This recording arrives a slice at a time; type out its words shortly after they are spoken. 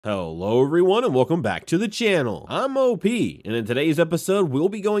Hello everyone and welcome back to the channel. I'm OP, and in today's episode we'll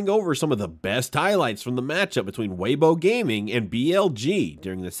be going over some of the best highlights from the matchup between Weibo Gaming and BLG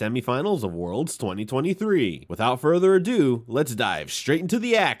during the Semifinals of Worlds 2023. Without further ado, let's dive straight into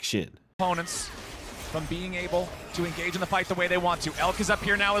the action. Opponents from being able to engage in the fight the way they want to. Elk is up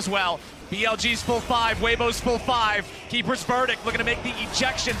here now as well. BLG's full 5, Weibo's full 5. Keeper's verdict looking to make the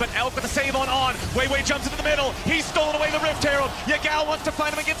ejection, but Elk with a save on. Weiwei jumps into the middle. He's stolen away the Rift Herald. Yagao wants to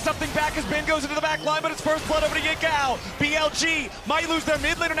find him and get something back as Ben goes into the back line, but it's first blood over to Yagao. BLG might lose their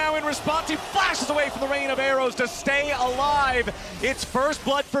mid laner now in response. He flashes away from the rain of arrows to stay alive. It's first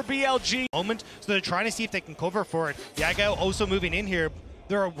blood for BLG. So they're trying to see if they can cover for it. Yagao also moving in here.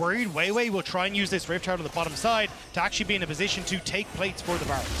 They're worried Weiwei will try and use this Rift Herald on the bottom side to actually be in a position to take plates for the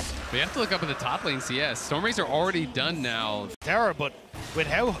Barons. We have to look up at the top lane CS. Stormrays are already done now. Terror, but with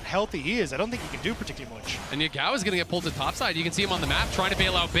how healthy he is, I don't think he can do particularly much. And Yagao is going to get pulled to top side. You can see him on the map trying to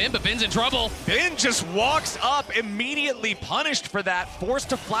bail out Ben, but Ben's in trouble. Ben just walks up, immediately punished for that, forced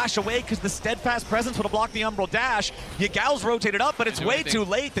to flash away because the steadfast presence would have blocked the Umbral dash. Yagao's rotated up, but it's way too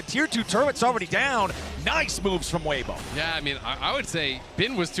late. The tier 2 turret's already down. Nice moves from Weibo. Yeah, I mean, I would say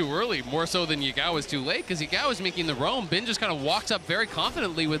Ben was too early, more so than Yagao was too late, because Yagao was making the roam. Ben just kind of walks up very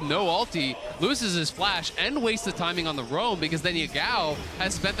confidently with no ulti, loses his flash, and wastes the timing on the roam, because then Yagao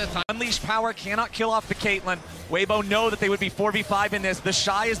has spent that time. Unleashed power cannot kill off the Caitlyn. Weibo know that they would be 4v5 in this.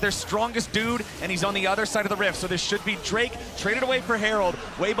 TheShy is their strongest dude, and he's on the other side of the rift, so this should be Drake traded away for Herald.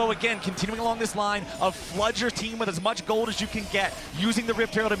 Weibo again continuing along this line of flood your team with as much gold as you can get, using the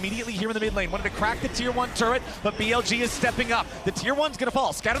Rift Herald immediately here in the mid lane. Wanted to crack the tier 1 turret, but BLG is stepping up. The tier 1's gonna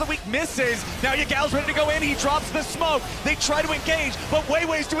fall. Scatter the Weak misses. Now Yagao's ready to go in. He drops the smoke. They try to engage, but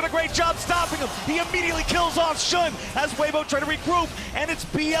Weiwei's doing a great job stopping him. He immediately kills off Shun as Weibo try to regroup, and it's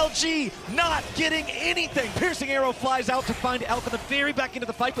BLG not getting anything. Piercing arrow flies out to find Elk in the very back into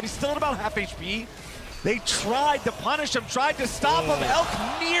the fight, but he's still at about half HP. They tried to punish him, tried to stop him. Elk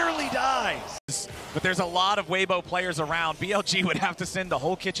nearly dies. But there's a lot of Weibo players around. BLG would have to send the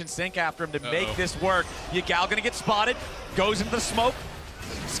whole kitchen sink after him to make this work. Yagao gonna get spotted, goes into the smoke.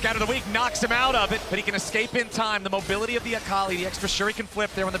 Scatter the Weak knocks him out of it, but he can escape in time. The mobility of the Akali, the extra Shuriken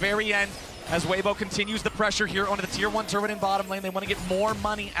flip there on the very end, as Weibo continues the pressure here onto the tier 1 turret in bottom lane. They want to get more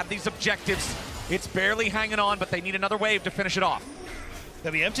money at these objectives. It's barely hanging on, but they need another wave to finish it off.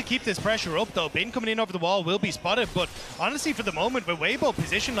 They'll be able to keep this pressure up though. Ben coming in over the wall will be spotted, but honestly for the moment with Weibo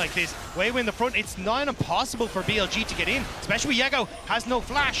positioned like this, Weibo in the front, it's not impossible for BLG to get in, especially Yagao has no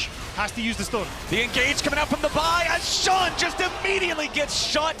flash, has to use the stun. The engage coming out from the buy as Shun just immediately gets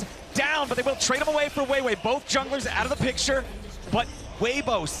shut down, but they will trade him away for Weiwei. Both junglers out of the picture, but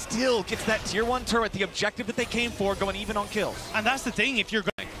Weibo still gets that tier 1 turret, the objective that they came for, going even on kills. And that's the thing, if you're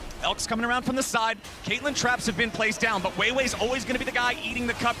going... Elk's coming around from the side. Caitlyn traps have been placed down, but Weiwei's always going to be the guy eating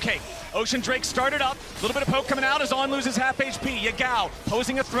the cupcake. Ocean Drake started up. A little bit of poke coming out as On loses half HP. Yagao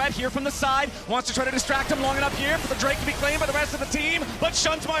posing a threat here from the side. Wants to try to distract him long enough here for the Drake to be claimed by the rest of the team, but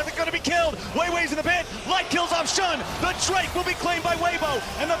Shun's going to be killed. Weiwei's in the pit. Light kills off Shun. The Drake will be claimed by Weibo,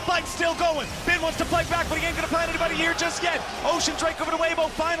 and the fight's still going. Ben wants to fight back, but he ain't going to find anybody here just yet. Ocean Drake over to Weibo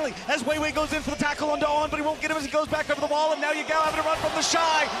finally, as Weiwei goes in for the tackle onto On, but he won't get him as he goes back over the wall, and now Yagao having to run from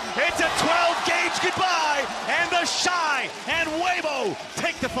TheShy. It's a 12-gauge goodbye, and TheShy and Weibo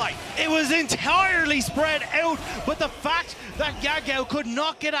take the fight. It was entirely spread out, but the fact that Yagao could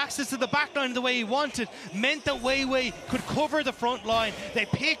not get access to the backline the way he wanted meant that Weiwei could cover the front line. They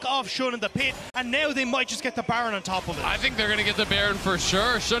pick off Shun in the pit, and now they might just get the Baron on top of it. I think they're going to get the Baron for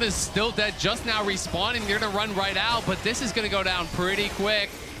sure. Shun is still dead, just now respawning. They're going to run right out, but this is going to go down pretty quick.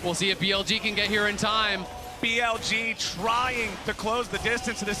 We'll see if BLG can get here in time. BLG trying to close the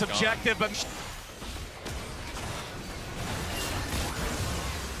distance to this objective, but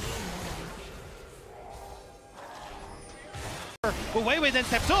But Weiwei then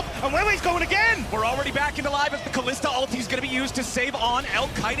steps up, and Weiwei's going again! We're already back into live as the Kalista ulti is going to be used to save On.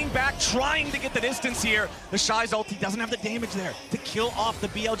 Elk kiting back, trying to get the distance here. TheShy's ulti doesn't have the damage there to kill off the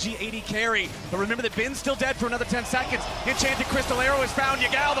BLG AD carry. But remember that Ben's still dead for another 10 seconds. Enchanted Crystal Arrow is found.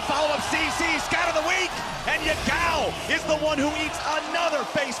 Yagao, the follow-up CC, scatter the Weak, and Yagao is the one who eats another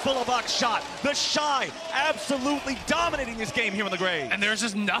face full of buckshot. TheShy absolutely dominating this game here in the grave. And there's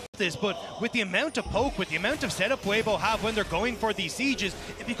just nothing. But with the amount of poke, with the amount of setup Weibo have when they're going for these sieges,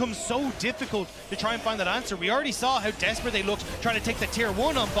 it becomes so difficult to try and find that answer. We already saw how desperate they looked trying to take the tier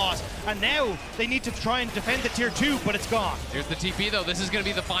 1 on boss, and now they need to try and defend the tier 2, but it's gone. Here's the TP though. This is going to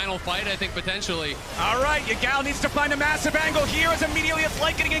be the final fight, I think, potentially. All right, Yagao needs to find a massive angle here as immediately it's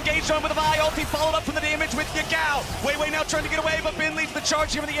like getting engaged on with a Vi ulti, followed up from the damage. charge with Yagao. Weiwei now trying to get away, but Bin leads the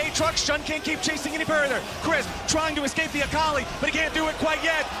charge here with the A-Truck. Shun can't keep chasing any further. Chris trying to escape the Akali, but he can't do it quite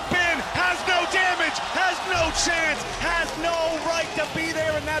yet. Bin has no damage, has no chance, has no right to be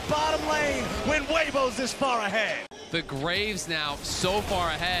there in that bottom lane when Weibo's this far ahead. The Graves now so far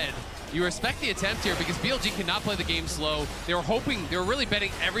ahead. You respect the attempt here because BLG cannot play the game slow. They were hoping, they were really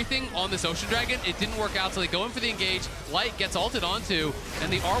betting everything on this Ocean Dragon. It didn't work out, so they go in for the engage. Light gets ulted onto,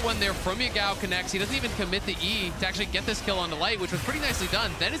 and the R1 there from Yagao connects. He doesn't even commit the E to actually get this kill onto Light, which was pretty nicely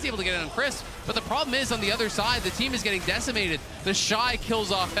done. Then is able to get it on Chris. But the problem is, on the other side, the team is getting decimated. TheShy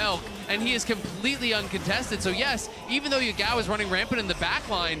kills off Elk, and he is completely uncontested. So yes, even though Yagao is running rampant in the back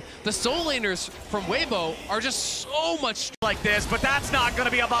line, the soul laners from Weibo are just so much like this, but that's not going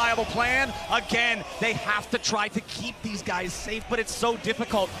to be a viable plan. Again, they have to try to keep these guys safe, but it's so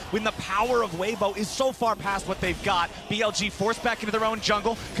difficult when the power of Weibo is so far past what they've got. BLG forced back into their own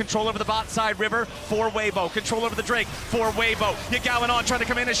jungle, control over the bot side river for Weibo, control over the Drake for Weibo. Yagao and on trying to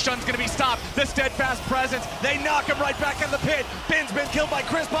come in as Shun's going to be stopped. The steadfast presence, they knock him right back out of the pit. Bin's been killed by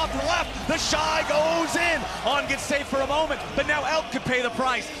Chris Bob to the left. TheShy goes in. On gets safe for a moment, but now Elk could pay the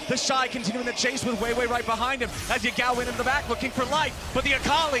price. TheShy continuing the chase with Weiwei right behind him as Yagao went into the back looking for light, but the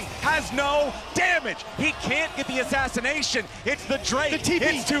Akali has no damage. He can't get the assassination. It's the Drake.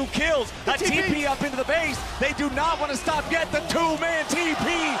 It's 2 kills. A TP up into the base. They do not want to stop yet. The 2-man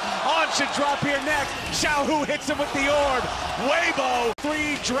TP. On should drop here next. Xiaohu hits him with the orb. Weibo,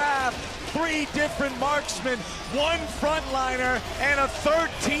 3 draft. 3 different marksmen, 1 frontliner, and a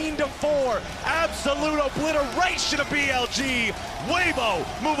 13-4. Absolute obliteration of BLG.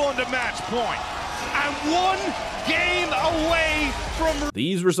 Weibo move on to match point. And 1 game away from...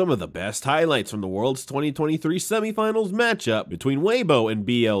 These were some of the best highlights from the Worlds 2023 semifinals matchup between Weibo and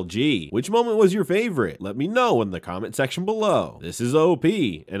BLG. Which moment was your favorite? Let me know in the comment section below. This is OP,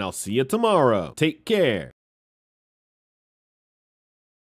 and I'll see you tomorrow. Take care.